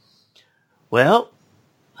 Well,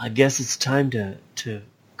 I guess it's time to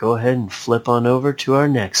go ahead and flip on over to our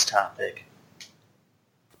next topic.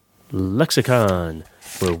 Lexicon,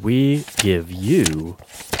 where we give you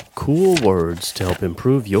cool words to help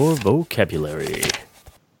improve your vocabulary.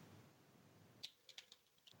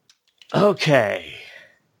 Okay.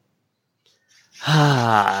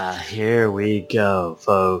 Here we go,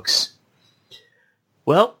 folks.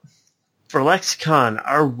 Well, for lexicon,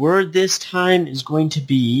 our word this time is going to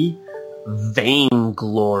be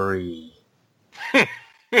vainglory.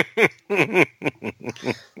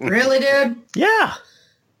 Really, dude? Yeah.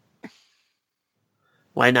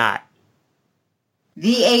 Why not?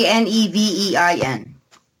 Vanevein.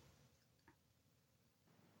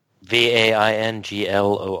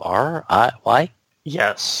 Vainglor?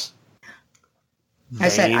 Yes. I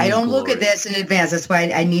said, I don't look at this in advance. That's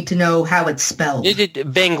why I need to know how it's spelled.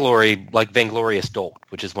 Vainglory, like vainglorious dolt,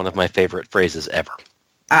 which is one of my favorite phrases ever.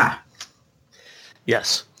 Ah.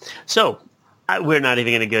 Yes. So, we're not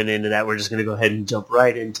even going to get into that. We're just going to go ahead and jump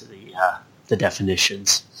right into the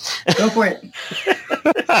definitions. Go for it.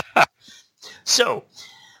 So,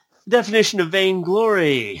 definition of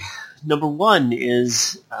vainglory. Number one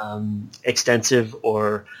is extensive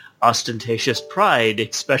or ostentatious pride,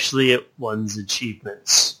 especially at one's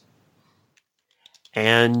achievements.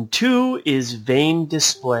 And two is vain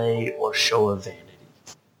display or show of vanity.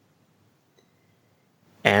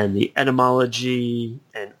 And the etymology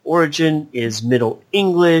and origin is Middle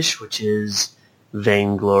English, which is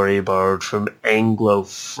vainglory, borrowed from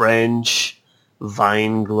Anglo-French,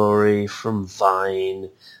 vineglory from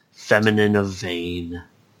vine, feminine of vain.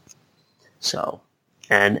 So,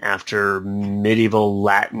 and after medieval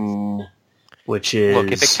Latin, which is...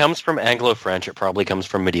 Look, if it comes from Anglo-French, it probably comes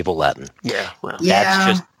from medieval Latin. Yeah, well...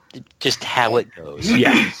 Yeah. That's just how it goes.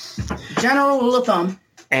 Yeah. General rule of thumb.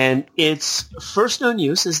 And its first known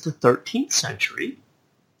use is the 13th century,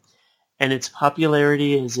 and its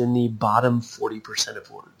popularity is in the bottom 40% of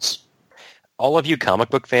words. All of you comic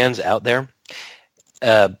book fans out there,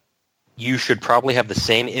 you should probably have the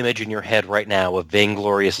same image in your head right now of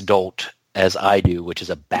Vainglorious Dolt as I do, which is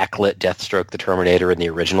a backlit Deathstroke the Terminator in the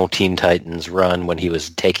original Teen Titans run when he was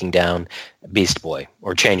taking down Beast Boy,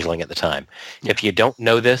 or Changeling at the time. If you don't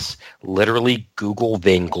know this, literally Google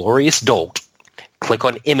Vainglorious Dolt, click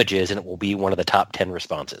on images, and it will be one of the top 10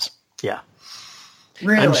 responses. Yeah.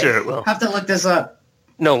 Really? I'm sure it will. Have to look this up.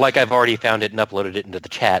 No, like I've already found it and uploaded it into the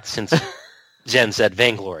chat since Jen said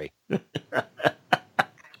Vainglory.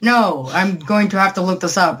 No, I'm going to have to look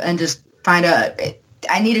this up and just find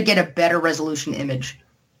I need to get a better resolution image.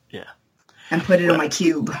 Yeah. And put it on my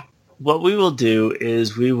cube. What we will do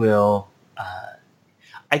is we will...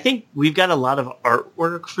 I think we've got a lot of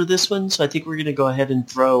artwork for this one, so I think we're going to go ahead and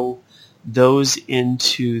throw those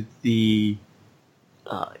into the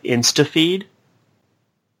Insta feed.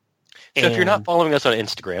 So if you're not following us on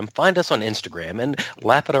Instagram, find us on Instagram and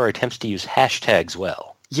laugh at our attempts to use hashtags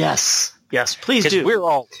well. Yes. Yes, please do. Because we're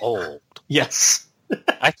all old. Yes.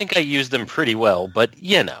 I think I use them pretty well, but,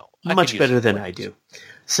 you know. Much better than I do.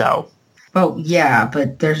 So. Oh, yeah,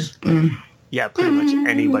 but there's... Yeah, pretty much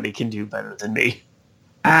anybody can do better than me.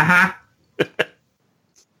 Uh-huh.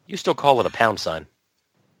 You still call it a pound sign.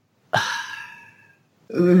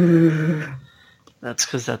 That's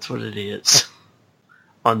because that's what it is.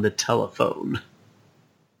 On the telephone.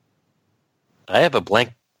 I have a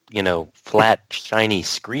blank, flat, shiny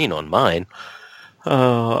screen on mine.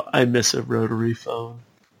 Oh, I miss a rotary phone.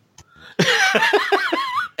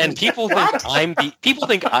 And people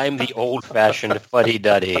think I'm the old-fashioned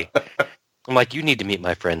fuddy-duddy. I'm like, you need to meet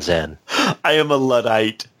my friend Zen. I am a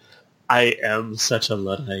Luddite. I am such a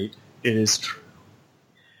Luddite. It is true.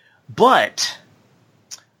 But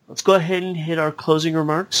let's go ahead and hit our closing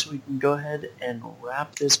remarks so we can go ahead and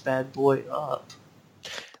wrap this bad boy up.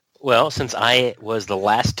 Well, since I was the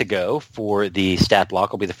last to go for the stat block,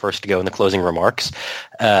 I'll be the first to go in the closing remarks.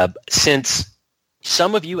 Since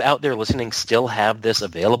some of you out there listening still have this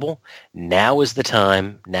available, now is the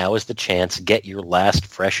time, now is the chance. Get your last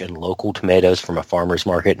fresh and local tomatoes from a farmer's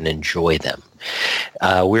market and enjoy them.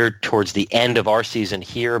 We're towards the end of our season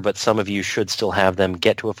here, but some of you should still have them.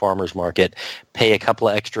 Get to a farmer's market, pay a couple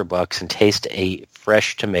of extra bucks, and taste a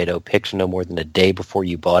fresh tomato picked no more than a day before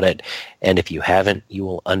you bought it. And if you haven't, you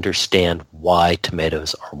will understand why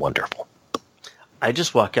tomatoes are wonderful. I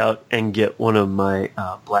just walk out and get one of my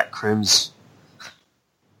Black Crims.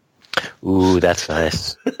 Ooh, that's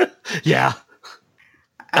nice. Yeah.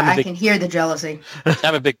 I can hear the jealousy.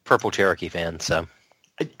 I'm a big Purple Cherokee fan, so.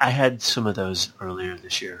 I had some of those earlier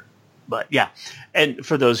this year. But yeah. And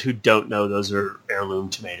for those who don't know, those are heirloom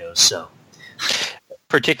tomatoes, so.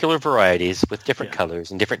 Particular varieties with different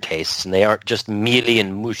colors and different tastes, and they aren't just mealy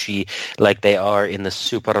and mushy like they are in the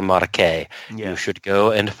supermarket. Yeah. You should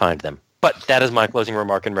go and find them. But that is my closing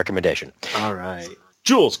remark and recommendation. All right.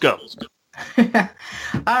 Jules, go.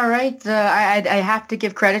 All right. I have to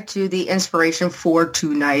give credit to the inspiration for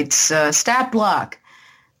tonight's stat block,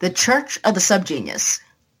 the Church of the Subgenius.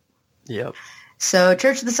 Yep. So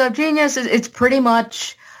Church of the Subgenius, it's pretty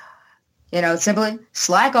much, simply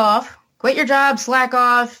slack off, quit your job, slack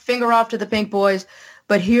off, finger off to the pink boys.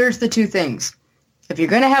 But here's the two things. If you're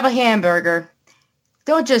going to have a hamburger,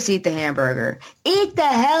 don't just eat the hamburger. Eat the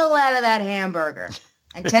hell out of that hamburger.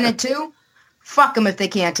 And 10 and 2, fuck them if they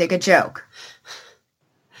can't take a joke.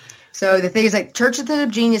 So the thing is, like, Church of the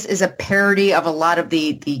Subgenius is a parody of a lot of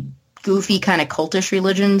the goofy kind of cultish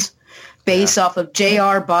religions based off of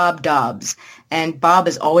J.R. Bob Dobbs. And Bob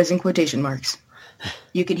is always in quotation marks.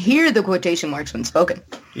 You can hear the quotation marks when spoken.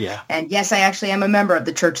 Yeah. And yes, I actually am a member of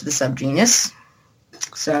the Church of the Subgenius.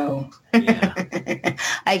 So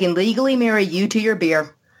I can legally marry you to your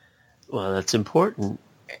beer. Well, that's important.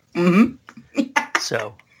 Mm-hmm.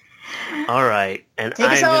 So, all right. And Take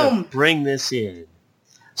us I'm going home. to bring this in.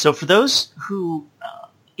 So for those who,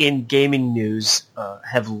 in gaming news,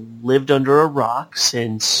 have lived under a rock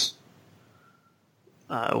since,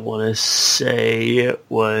 I want to say it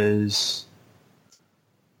was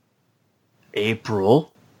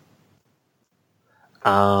April,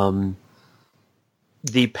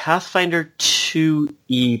 the Pathfinder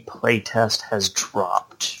 2E playtest has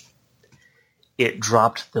dropped. It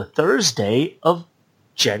dropped the Thursday of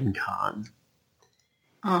Gen Con.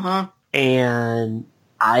 Uh-huh. And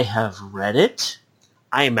I have read it.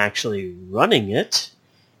 I am actually running it.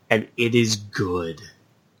 And it is good.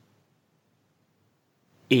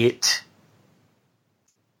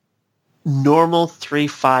 Normal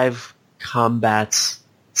 3-5 combats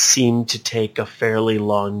seem to take a fairly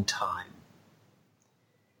long time.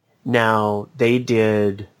 Now, they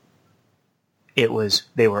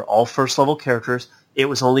were all first level characters. It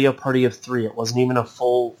was only a party of 3. It wasn't even a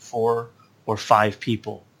full 4 or 5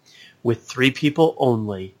 people. With 3 people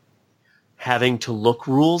only, having to look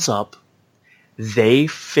rules up, they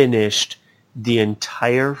finished the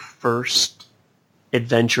entire first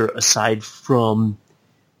adventure aside from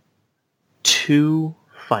 2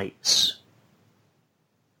 fights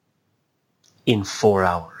in 4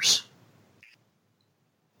 hours.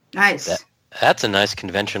 Nice. That's a nice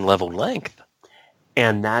convention level length.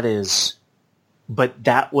 And that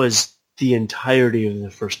was the entirety of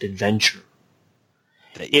the first adventure.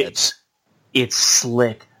 It's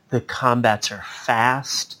slick. The combats are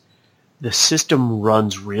fast. The system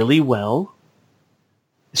runs really well.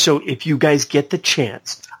 So if you guys get the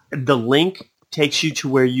chance, the link takes you to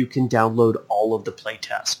where you can download all of the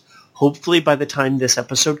playtests. Hopefully by the time this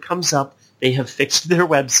episode comes up, they have fixed their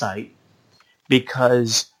website,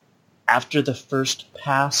 because after the first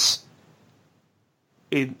pass,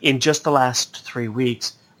 in just the last 3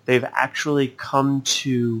 weeks, they've actually come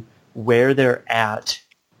to where they're at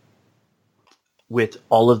with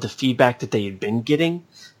all of the feedback that they had been getting.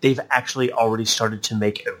 They've actually already started to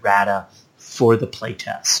make errata for the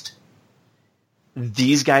playtest.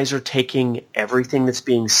 These guys are taking everything that's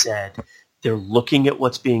being said, they're looking at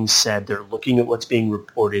what's being said, they're looking at what's being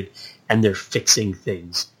reported, and they're fixing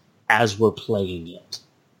things as we're playing it.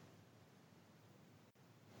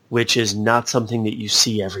 Which is not something that you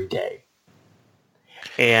see every day.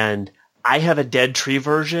 And I have a Dead Tree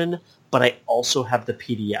version, but I also have the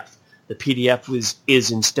PDF. The PDF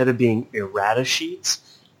is instead of being errata sheets,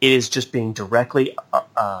 it is just being directly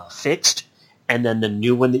fixed, and then the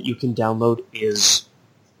new one that you can download is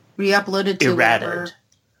Re-uploaded to errated. whatever.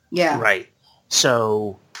 Yeah. Right.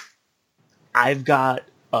 So I've got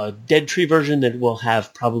a Dead Tree version that will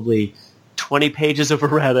have probably 20 pages of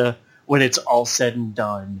errata when it's all said and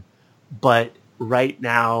done. But right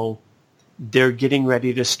now, they're getting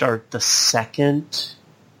ready to start the second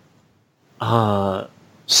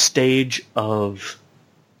stage of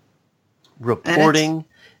reporting. Edits?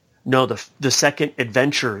 No, the second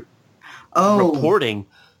adventure reporting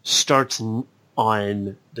starts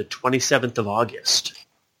on the 27th of August.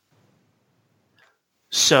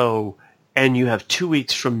 So, and you have 2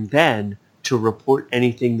 weeks from then to report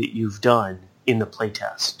anything that you've done in the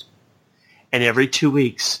playtest. And every 2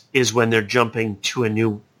 weeks is when they're jumping to a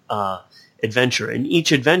new adventure. And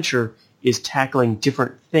each adventure is tackling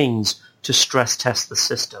different things to stress test the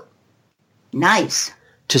system. Nice.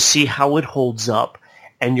 To see how it holds up.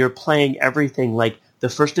 And you're playing everything like the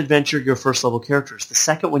first adventure, your first level characters. The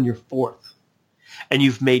second one, your fourth. And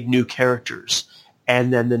you've made new characters.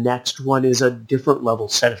 And then the next one is a different level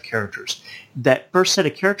set of characters. That first set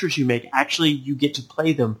of characters you make, actually you get to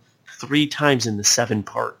play them 3 times in the 7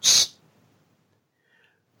 parts.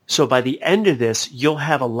 So by the end of this, you'll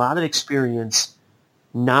have a lot of experience,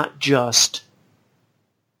 not just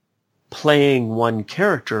playing one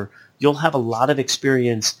character. You'll have a lot of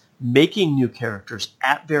experience making new characters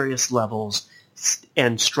at various levels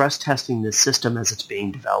and stress testing the system as it's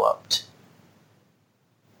being developed.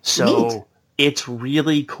 So Neat. It's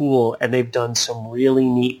really cool, and they've done some really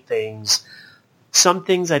neat things. Some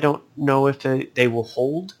things I don't know if they will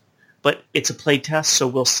hold, but it's a play test, so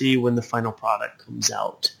we'll see when the final product comes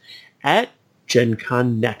out at Gen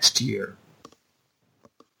Con next year.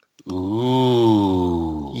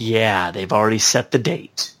 Ooh. Yeah, they've already set the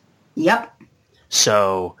date. Yep.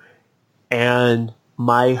 So, and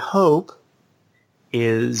my hope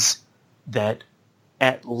is that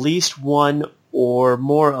at least one or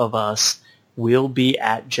more of us will be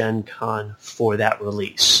at Gen Con for that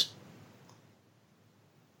release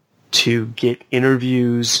to get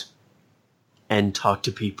interviews and talk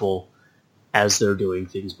to people as they're doing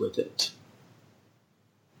things with it.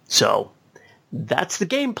 So, that's the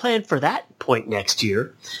game plan for that point next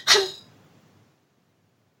year.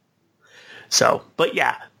 So, but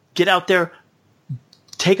yeah, get out there,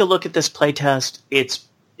 take a look at this playtest. It's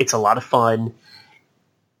a lot of fun.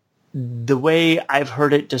 The way I've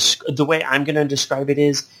heard it, the way I'm going to describe it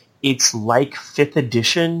is, it's like 5th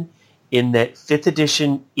edition in that 5th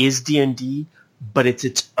edition is D&D, but it's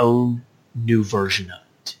its own new version of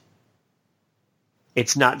it.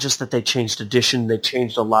 It's not just that they changed edition, they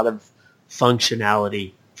changed a lot of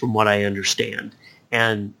functionality from what I understand.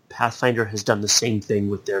 And Pathfinder has done the same thing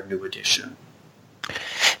with their new edition.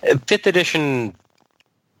 5th edition,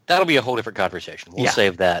 that'll be a whole different conversation. We'll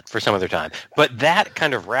save that for some other time. But that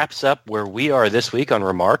kind of wraps up where we are this week on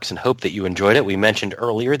Remarks, and hope that you enjoyed it. We mentioned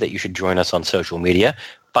earlier that you should join us on social media.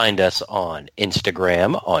 Find us on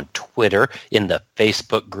Instagram, on Twitter, in the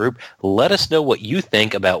Facebook group. Let us know what you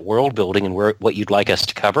think about world building and what you'd like us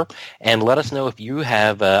to cover. And let us know if you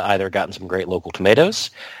have either gotten some great local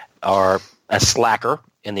tomatoes, or a slacker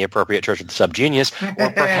in the appropriate Church of the Subgenius,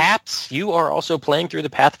 or perhaps you are also playing through the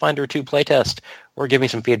Pathfinder 2 playtest, or give me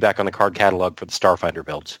some feedback on the card catalog for the Starfinder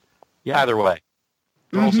builds. Yeah. Either way,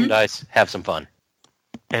 roll some dice, have some fun.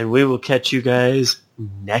 And we will catch you guys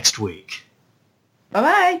next week.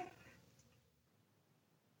 Bye-bye.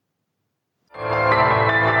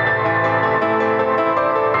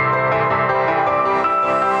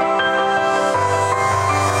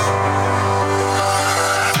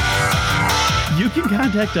 You can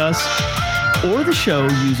contact us or the show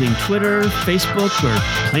using Twitter, Facebook, or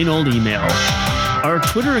plain old email. Our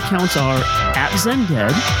Twitter accounts are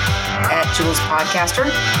 @ZenDead, @Jules Podcaster,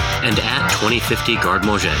 and @2050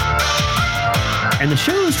 Gardemanger. and the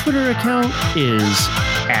show's Twitter account is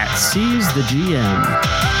 @SeizTheGM.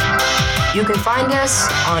 You can find us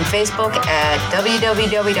on Facebook at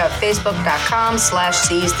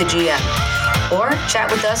www.facebook.com/SeizeTheGM. Or chat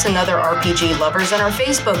with us and other RPG lovers in our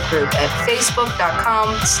Facebook group at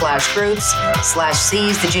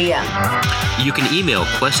facebook.com/groups/SeizeTheGM. You can email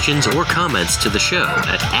questions or comments to the show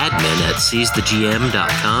at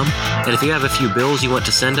admin@seizethegm.com. And if you have a few bills you want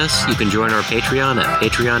to send us, you can join our Patreon at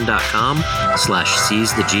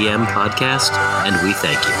patreon.com/SeizeTheGM podcast, and we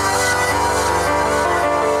thank you.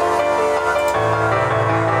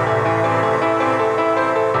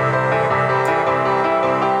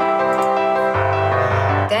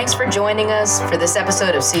 Thanks for joining us for this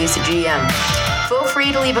episode of Seize the GM. Feel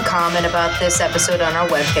free to leave a comment about this episode on our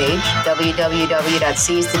webpage,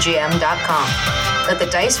 www.seizethegm.com. Let the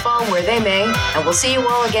dice fall where they may, and we'll see you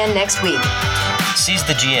all again next week. Seize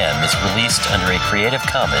the GM is released under a Creative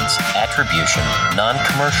Commons Attribution,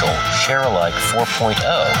 Non-Commercial, Share-alike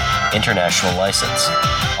 4.0 International License.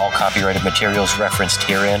 All copyrighted materials referenced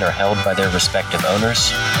herein are held by their respective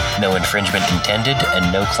owners. No infringement intended,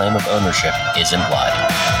 and no claim of ownership is implied.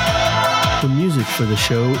 The music for the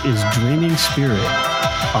show is Dreaming Spirit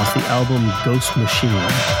off the album Ghost Machine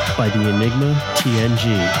by the Enigma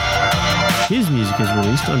TNG. His music is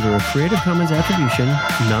released under a Creative Commons Attribution,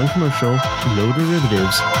 Non-Commercial, No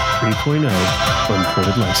Derivatives 3.0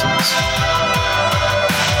 Unported license.